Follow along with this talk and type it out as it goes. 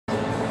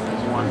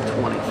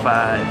125.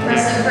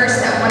 Wrestling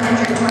first at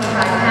 125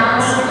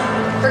 pounds.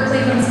 For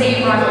Cleveland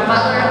State, Butler.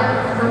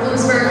 For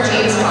Bloomsburg,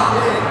 James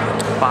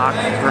Bach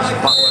versus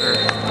Butler.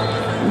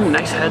 Ooh,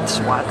 nice head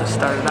swat to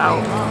start it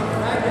out.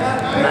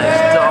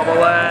 Nice double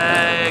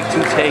leg.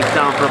 2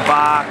 takedown for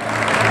Bach.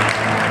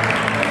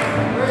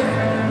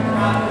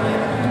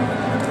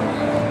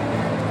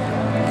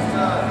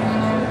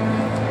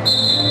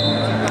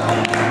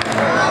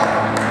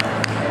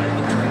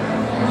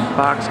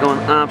 Bach's going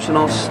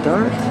optional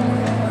start.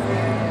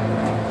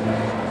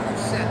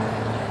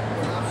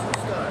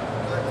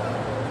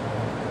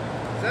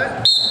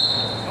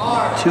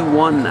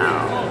 2-1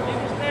 now.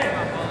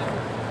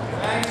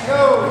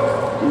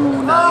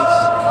 Ooh, nice.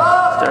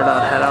 Start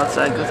out head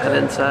outside, goes head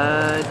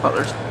inside.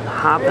 Butler's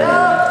hopping.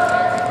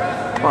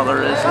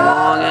 Butler is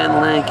long and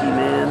lanky,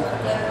 man.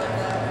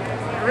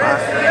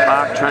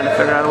 Bach trying to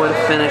figure out a way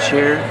to finish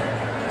here.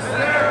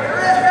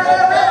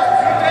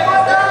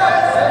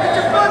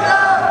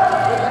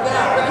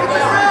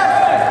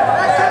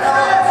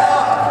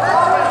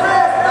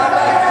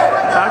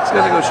 Bach's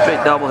gonna go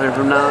straight double here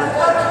from now on.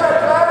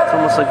 It's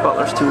almost like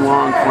Butler's too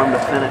long for him to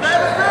finish. He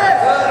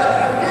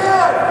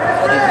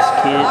just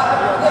can't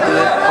do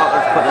it.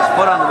 Butler's putting his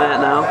foot on the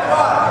mat now.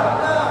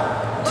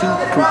 2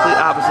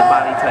 complete opposite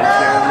body types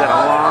here. We got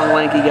a long,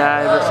 lanky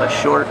guy versus a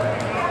short,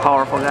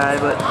 powerful guy,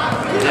 but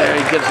there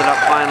he gives it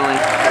up finally.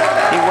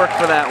 He worked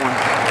for that one.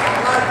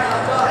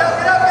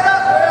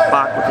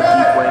 Bach with the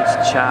deep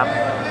waist chop.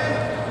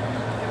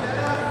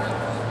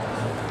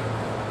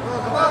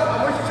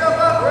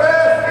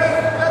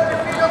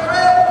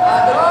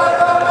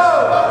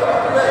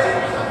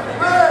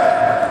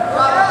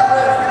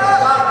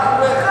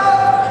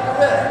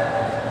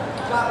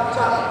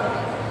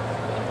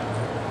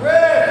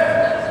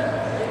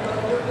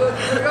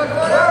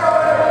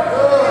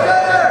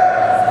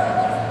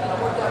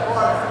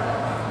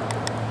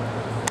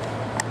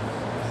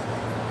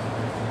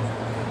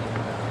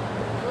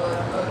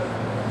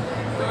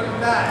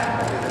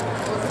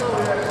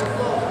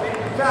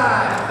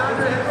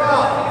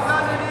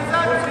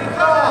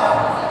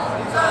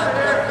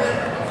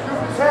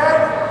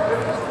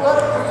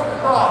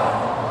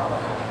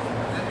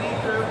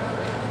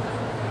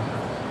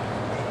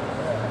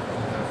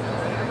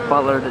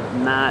 Butler did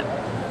not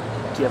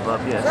give up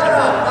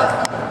yesterday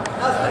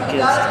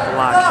against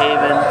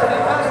Lockhaven.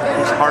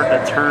 He's hard to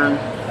turn.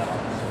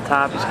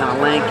 Top, he's kind of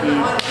lanky.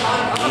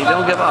 He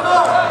don't give up.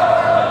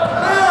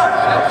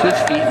 Up to his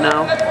feet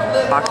now.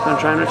 Bach's going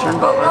to try and return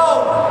Butler.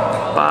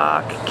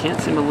 Bach can't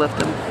seem to lift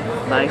him.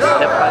 Nice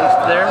hip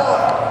heist there.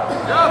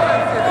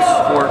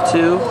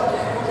 4-2.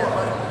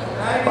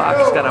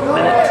 Bach's got a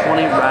minute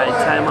 20 ride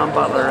time on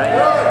Butler right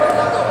now.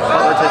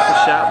 Butler takes a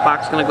shot.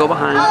 Bach's going to go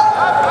behind.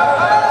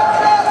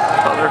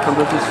 Butler comes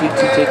up to his feet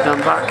to take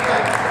down Bach.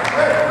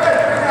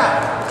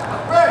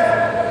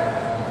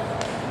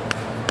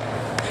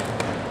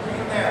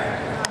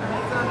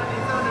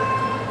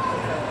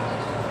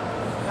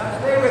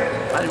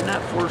 I do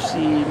not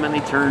foresee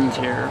many turns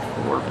here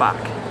for Bach.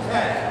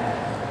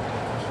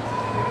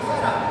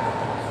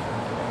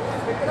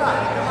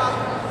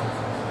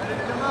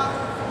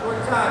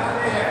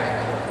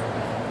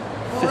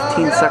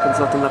 15 seconds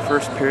left in the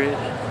first period.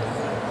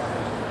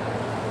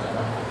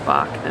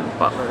 Bach and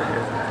Butler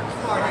here.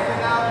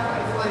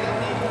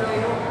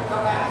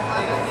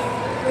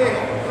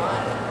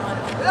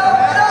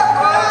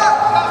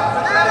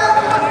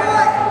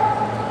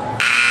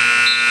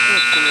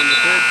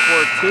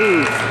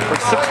 Or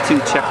 6-2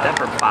 check that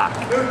for Bach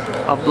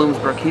of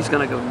Bloomsburg. He's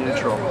going to go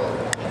neutral.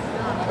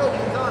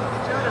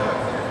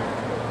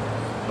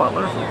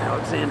 Butler from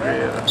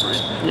Alexandria.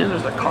 Yeah,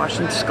 there's a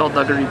caution,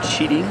 skullduggery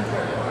cheating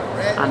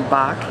on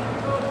Bach.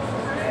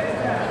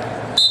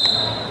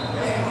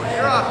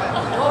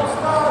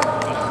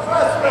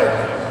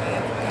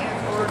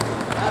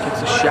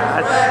 Gets a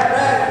shot.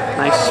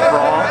 Nice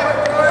sprawl.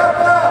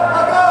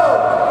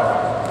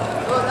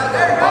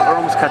 Butler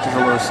almost catches a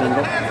low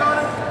single.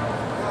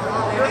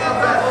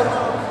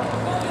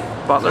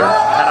 Butler,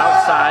 head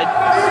outside.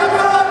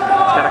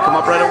 He's got to come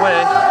up right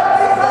away.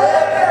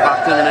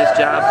 Bach doing a nice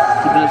job,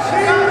 keeping his,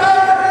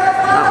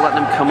 not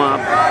letting him come up.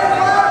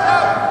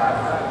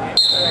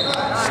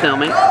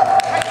 Stalemate.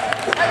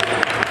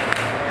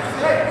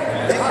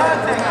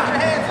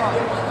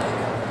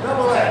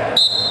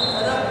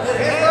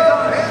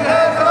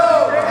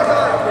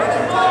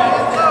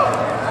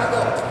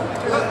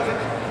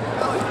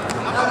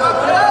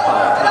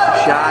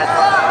 Shot,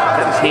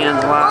 got his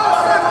hands locked.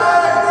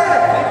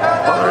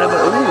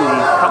 Ooh, he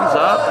comes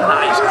up,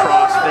 nice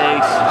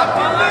crossface.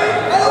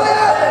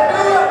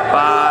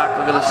 Bach,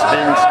 we're gonna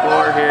spin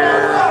score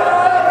here.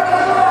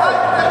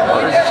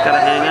 Butler's just gotta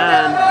hang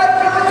on.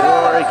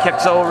 Or he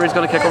kicks over, he's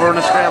gonna kick over in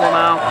a scramble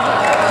now.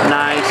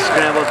 Nice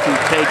scramble to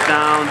take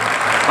down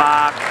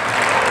Bach.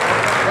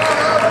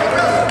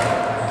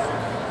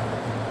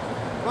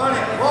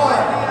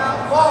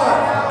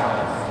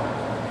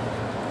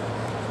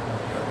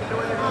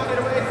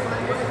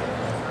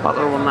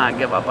 Butler will not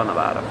give up on the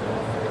bottom.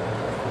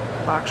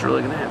 Bach's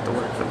really going to have to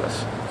work for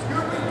this.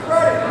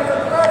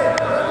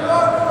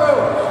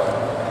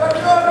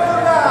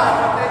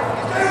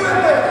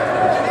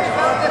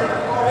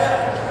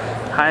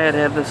 guy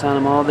to have this on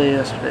him all day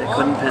yesterday.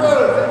 Couldn't pin him.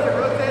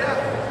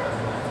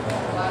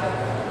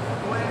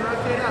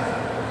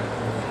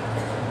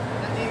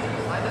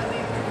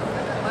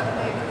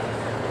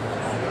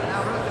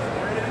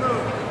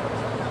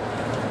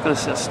 I'm going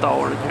to see a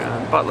stalwart here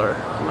on Butler,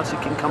 unless he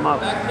can come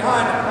up.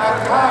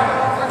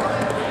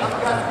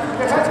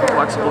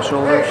 Flexible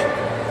shoulders.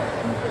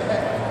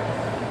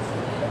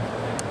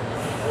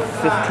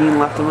 15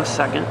 left in the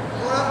second.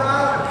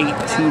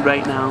 8-2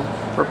 right now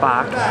for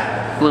Bach.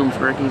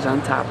 Bloomsburg, he's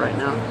on top right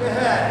now.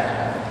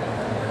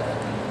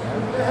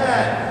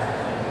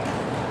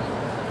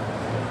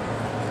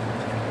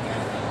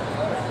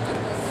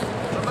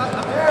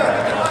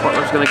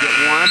 Butler's going to get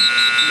one.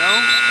 No.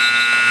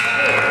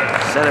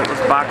 Said it was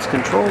box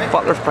control.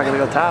 Butler's probably going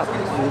to go top.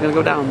 He's going to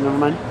go down. Never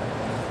mind.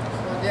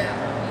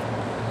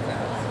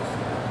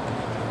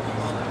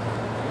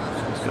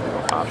 He's going to go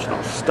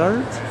optional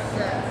start.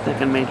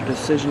 Thinking major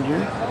decision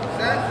here.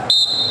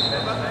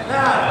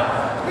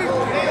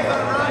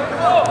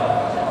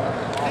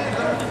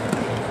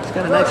 He's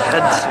got a nice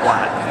head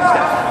squat. He's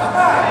got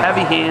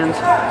heavy hands.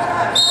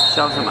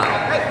 Shoves him out.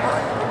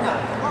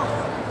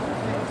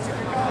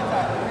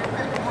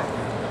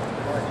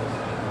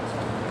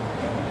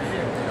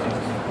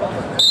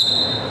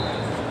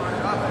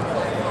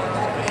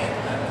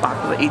 Bach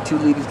with an 8-2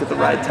 lead. He's got the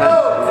ride time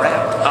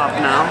wrapped up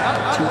now.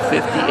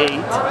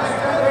 2:58.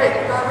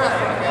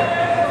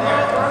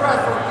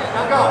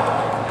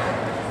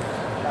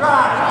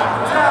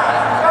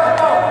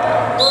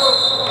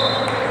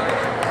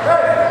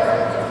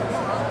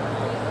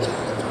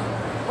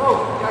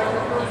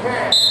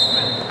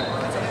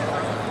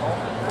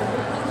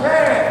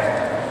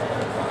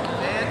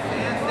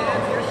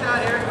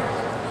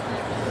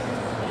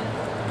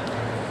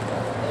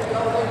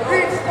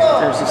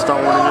 There's the stall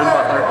winning on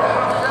Butler.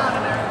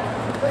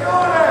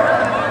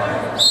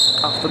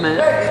 Off the mat.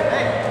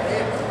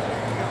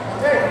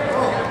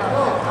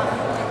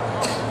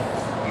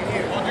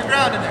 Hold your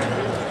ground in there.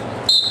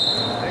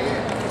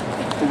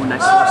 Ooh,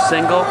 nice little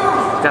single. He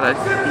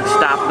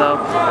stopped though.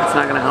 That's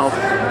not gonna help.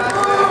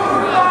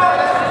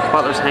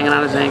 Butler's hanging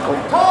on his ankle.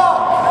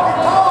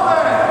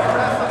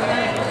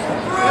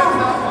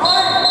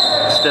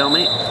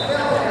 Stalemate.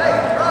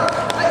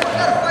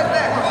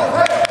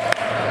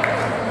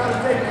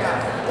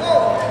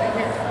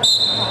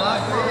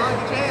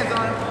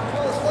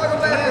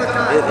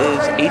 It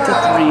is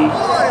 8-3,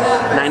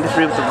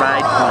 9-3 with the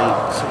ride point,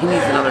 so he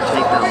needs another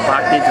takedown.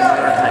 Bach needs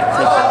another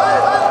takedown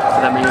for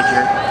the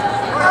major.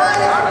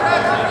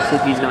 See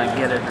if he's going to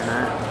get it or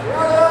not.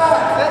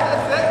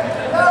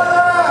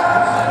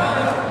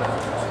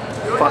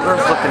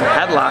 Butler's looking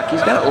headlock.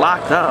 He's got it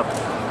locked up.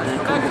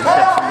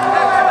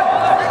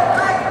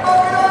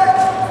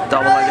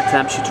 Double leg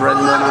attempt, shoots right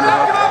into an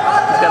underhook.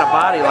 He's got a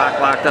body lock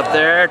locked up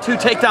there. 2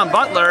 takedown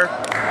Butler.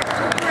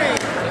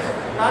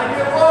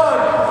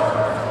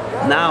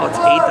 Now it's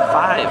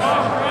 8-5.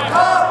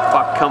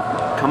 Buck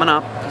coming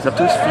up. He's up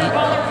to his feet.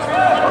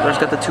 Butler's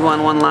got the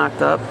 2-on-1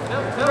 locked up.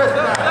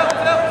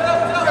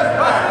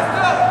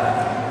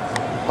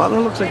 Butler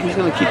looks like he's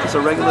going to keep this a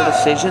regular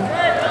decision,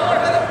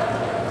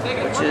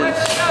 which is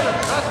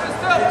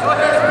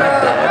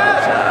not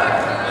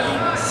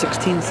bad. It's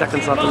 16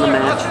 seconds left in the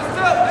match.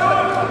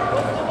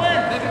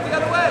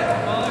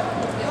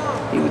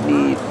 He would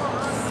need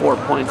 4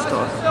 points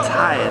to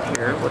tie it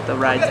here with the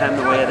ride time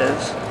the way it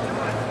is.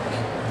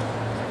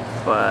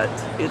 But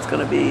it's going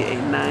to be a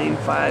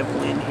 9-5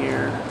 win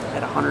here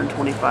at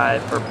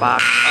 125 for Bach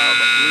of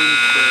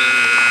Bloomsburg.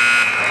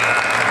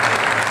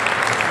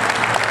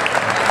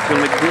 It's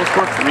going to make cool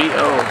score 3-0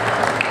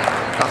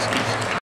 Huskies.